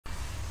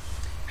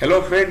Hello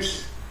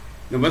friends,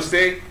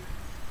 Namaste.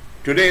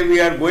 Today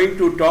we are going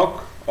to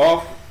talk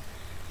of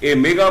a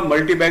mega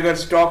multi-bagger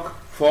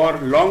stock for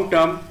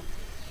long-term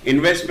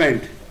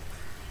investment.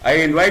 I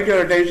invite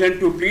your attention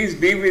to please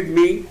be with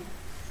me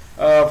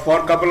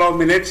for a couple of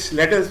minutes.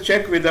 Let us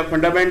check with the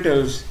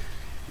fundamentals.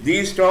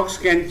 These stocks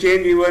can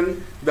change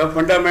even the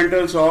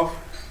fundamentals of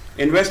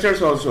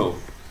investors also.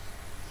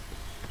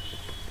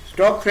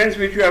 Stock friends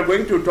which we are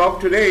going to talk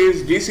today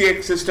is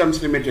DCX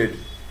Systems Limited.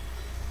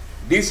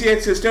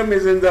 DCX System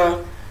is in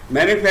the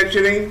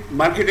manufacturing,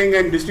 marketing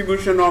and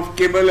distribution of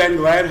cable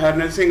and wire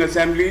harnessing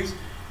assemblies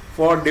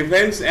for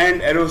defense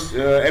and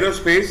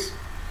aerospace.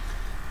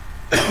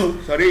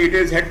 Sorry, it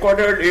is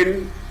headquartered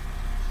in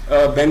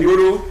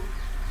Bengaluru,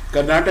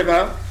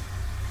 Karnataka.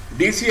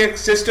 DCX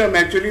System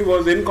actually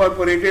was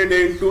incorporated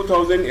in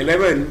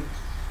 2011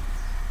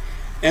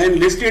 and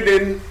listed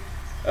in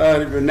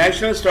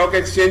national stock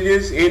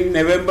exchanges in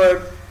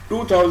November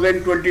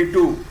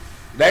 2022.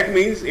 That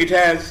means it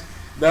has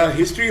the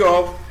history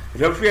of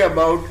roughly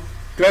about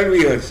 12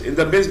 years in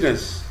the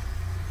business.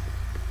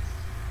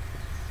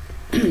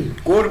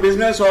 Core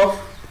business of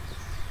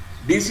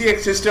DCX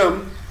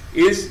System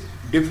is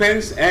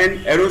defense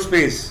and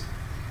aerospace.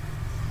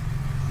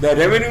 The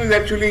revenues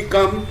actually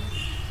come,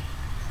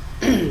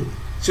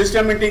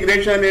 system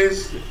integration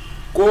is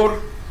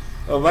core,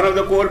 one of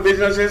the core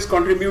businesses,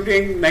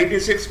 contributing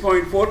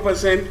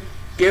 96.4%,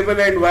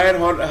 cable and wire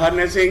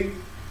harnessing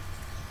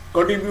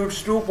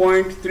contributes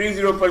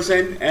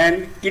 2.30%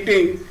 and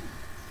kitting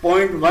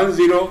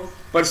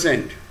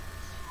 0.10%.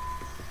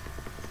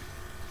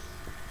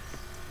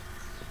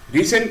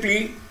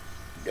 Recently,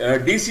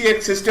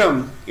 DCX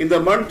System in the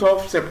month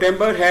of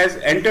September has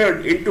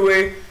entered into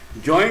a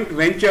joint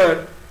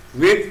venture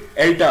with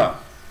ELTA.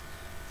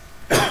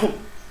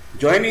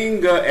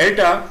 Joining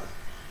ELTA,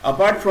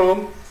 apart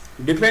from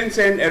defense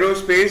and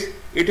aerospace,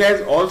 it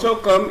has also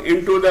come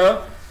into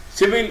the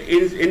civil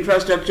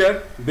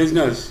infrastructure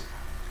business.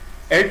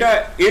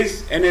 ELTA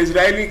is an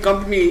Israeli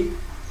company,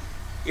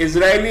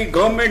 Israeli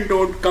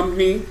government-owned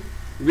company,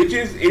 which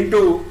is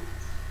into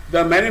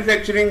the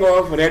manufacturing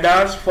of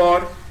radars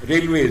for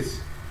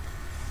railways.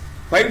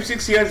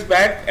 5-6 years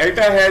back,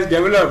 ELTA has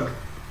developed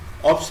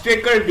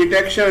obstacle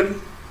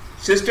detection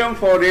system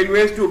for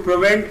railways to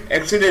prevent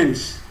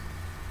accidents.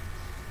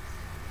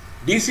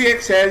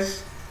 DCX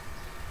has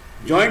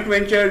joint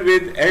venture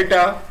with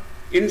ELTA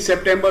in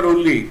September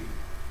only.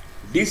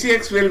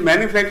 DCX will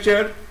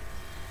manufacture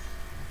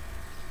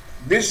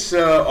this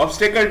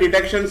obstacle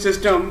detection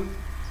system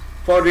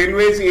for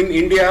railways in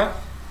India.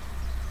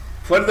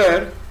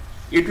 Further,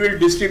 it will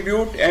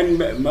distribute and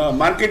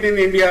market in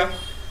India.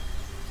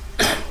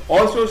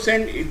 Also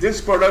send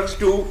these products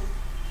to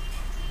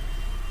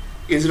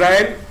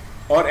Israel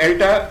or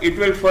ELTA. It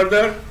will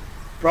further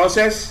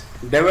process,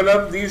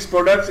 develop these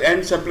products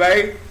and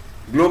supply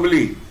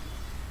globally.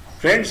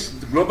 Friends,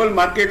 the global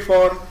market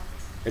for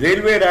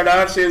railway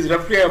radars is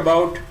roughly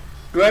about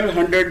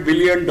 $1,200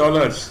 billion.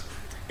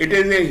 It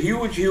is a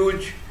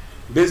huge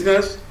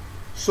business.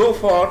 So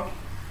far,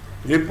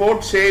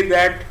 reports say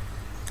that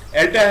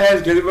ELTA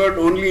has delivered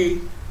only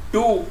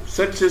 2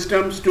 such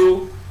systems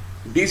to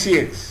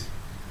DCX.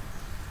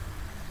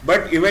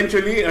 But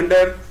eventually,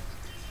 under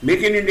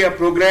Make in India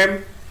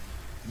program,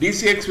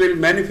 DCX will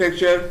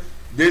manufacture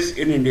this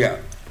in India.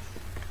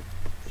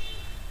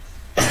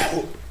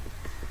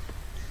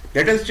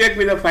 Let us check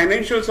with the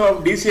financials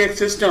of DCX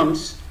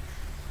Systems.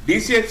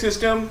 DCX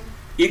System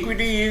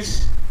equity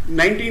is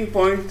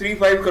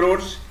 19.35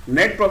 crores,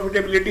 net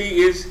profitability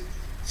is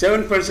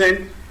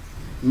 7%.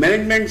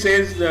 Management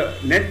says the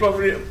net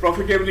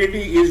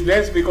profitability is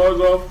less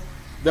because of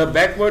the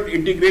backward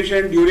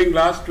integration during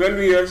last 12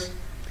 years.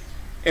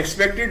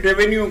 Expected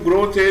revenue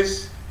growth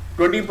is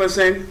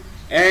 20%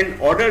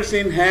 and orders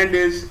in hand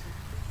is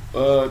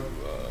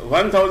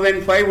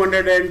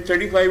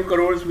 1,535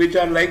 crores, which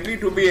are likely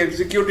to be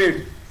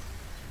executed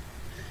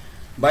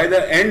by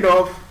the end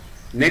of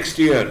next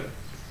year.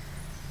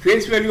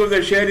 Face value of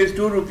the share is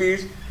 2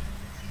 rupees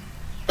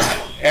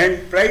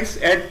and price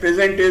at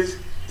present is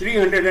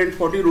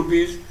 340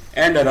 rupees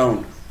and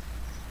around.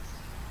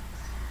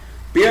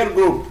 Peer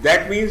group,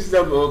 that means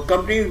the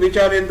companies which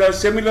are in the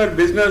similar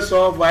business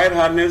of wire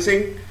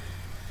harnessing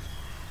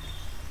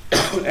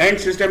and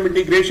system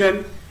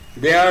integration.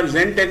 They are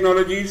Zen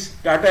Technologies,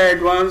 Tata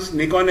Advance,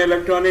 Nikon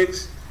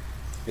Electronics,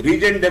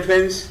 Regent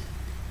Defense,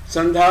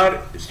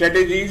 Sandhar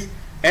Strategies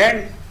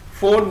and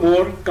 4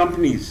 more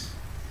companies.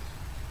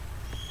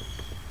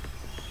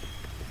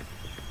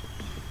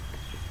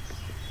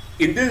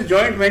 In this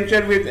joint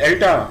venture with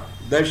ELTA,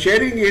 the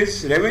sharing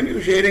is,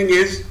 revenue sharing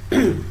is,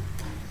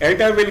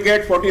 ELTA will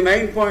get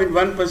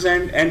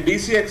 49.1% and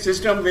DCX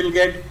System will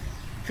get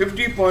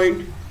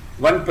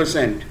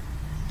 50.1%.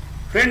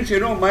 Friends, you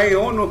know, my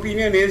own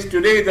opinion is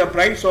today the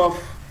price of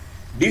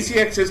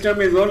DCX System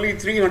is only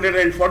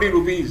 340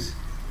 rupees.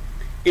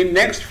 In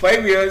next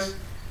 5 years,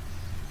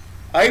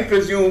 I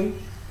presume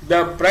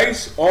the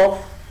price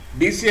of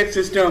DCX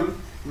System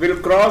will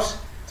cross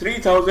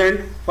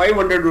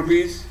 3,500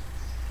 rupees.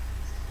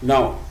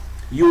 Now,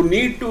 you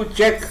need to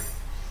check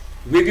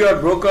with your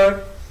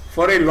broker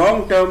for a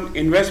long-term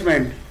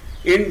investment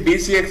in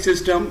DCX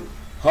system.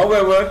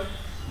 However,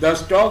 the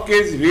stock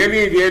is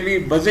really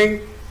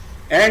buzzing,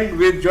 and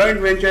with joint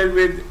venture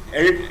with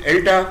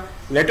ELTA,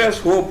 let us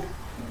hope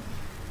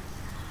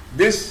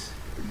this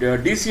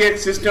DCX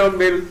system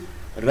will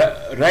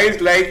rise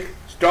like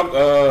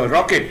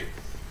rocket.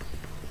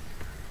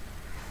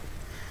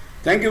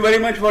 Thank you very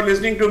much for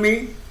listening to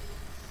me.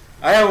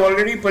 I have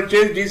already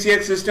purchased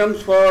DCX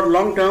systems for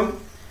long term.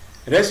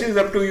 Rest is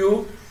up to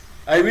you.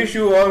 I wish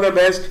you all the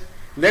best.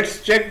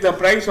 Let's check the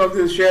price of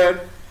this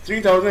share,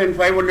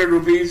 3,500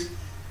 rupees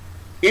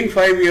in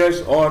 5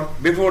 years or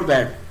before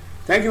that.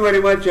 Thank you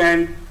very much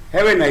and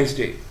have a nice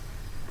day.